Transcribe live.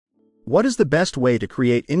What is the best way to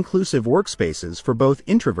create inclusive workspaces for both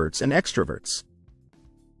introverts and extroverts?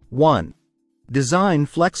 1. Design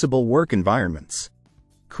flexible work environments.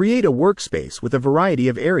 Create a workspace with a variety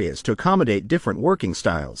of areas to accommodate different working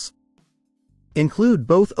styles. Include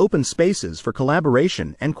both open spaces for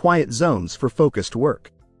collaboration and quiet zones for focused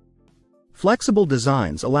work. Flexible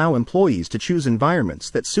designs allow employees to choose environments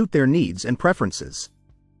that suit their needs and preferences.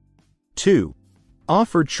 2.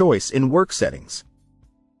 Offer choice in work settings.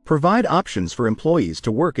 Provide options for employees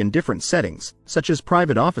to work in different settings, such as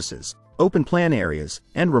private offices, open plan areas,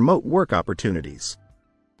 and remote work opportunities.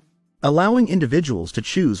 Allowing individuals to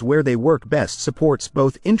choose where they work best supports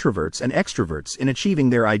both introverts and extroverts in achieving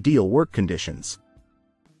their ideal work conditions.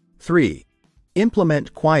 3.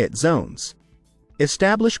 Implement quiet zones.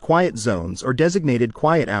 Establish quiet zones or designated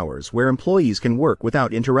quiet hours where employees can work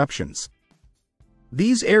without interruptions.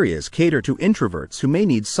 These areas cater to introverts who may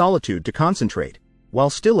need solitude to concentrate, while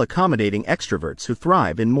still accommodating extroverts who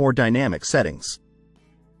thrive in more dynamic settings.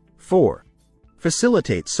 4.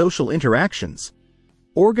 Facilitate social interactions.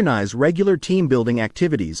 Organize regular team-building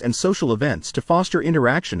activities and social events to foster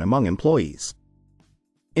interaction among employees.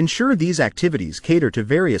 Ensure these activities cater to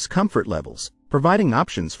various comfort levels, providing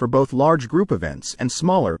options for both large group events and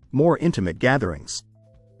smaller, more intimate gatherings.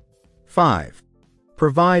 5.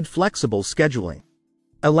 Provide flexible scheduling.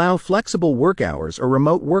 Allow flexible work hours or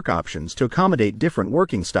remote work options to accommodate different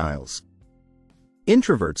working styles.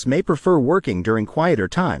 Introverts may prefer working during quieter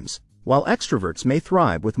times, while extroverts may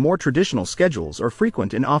thrive with more traditional schedules or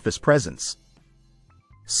frequent in-office presence.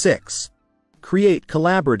 6. Create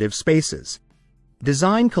collaborative spaces.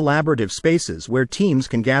 Design collaborative spaces where teams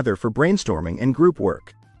can gather for brainstorming and group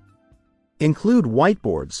work. Include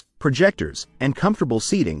whiteboards, projectors, and comfortable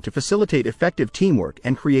seating to facilitate effective teamwork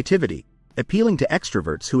and creativity, appealing to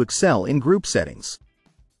extroverts who excel in group settings.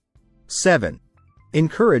 7.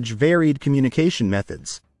 Encourage varied communication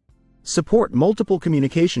methods. Support multiple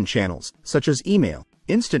communication channels, such as email,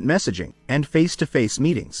 instant messaging, and face-to-face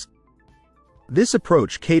meetings. This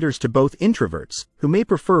approach caters to both introverts, who may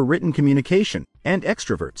prefer written communication, and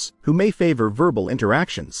extroverts, who may favor verbal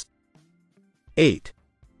interactions. 8.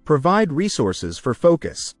 Provide resources for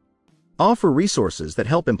focus. Offer resources that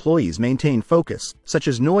help employees maintain focus, such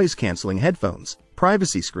as noise-canceling headphones,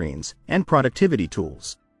 privacy screens, and productivity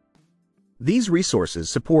tools. These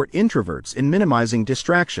resources support introverts in minimizing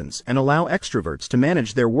distractions and allow extroverts to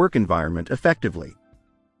manage their work environment effectively.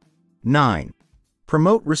 9.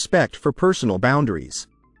 Promote respect for personal boundaries.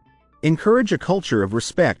 Encourage a culture of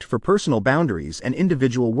respect for personal boundaries and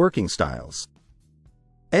individual working styles.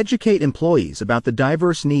 Educate employees about the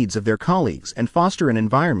diverse needs of their colleagues and foster an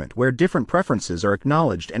environment where different preferences are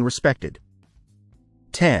acknowledged and respected.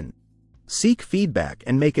 10. Seek feedback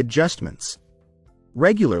and make adjustments.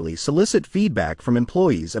 Regularly solicit feedback from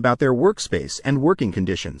employees about their workspace and working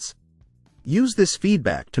conditions. Use this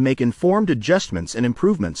feedback to make informed adjustments and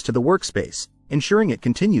improvements to the workspace, ensuring it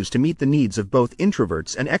continues to meet the needs of both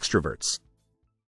introverts and extroverts.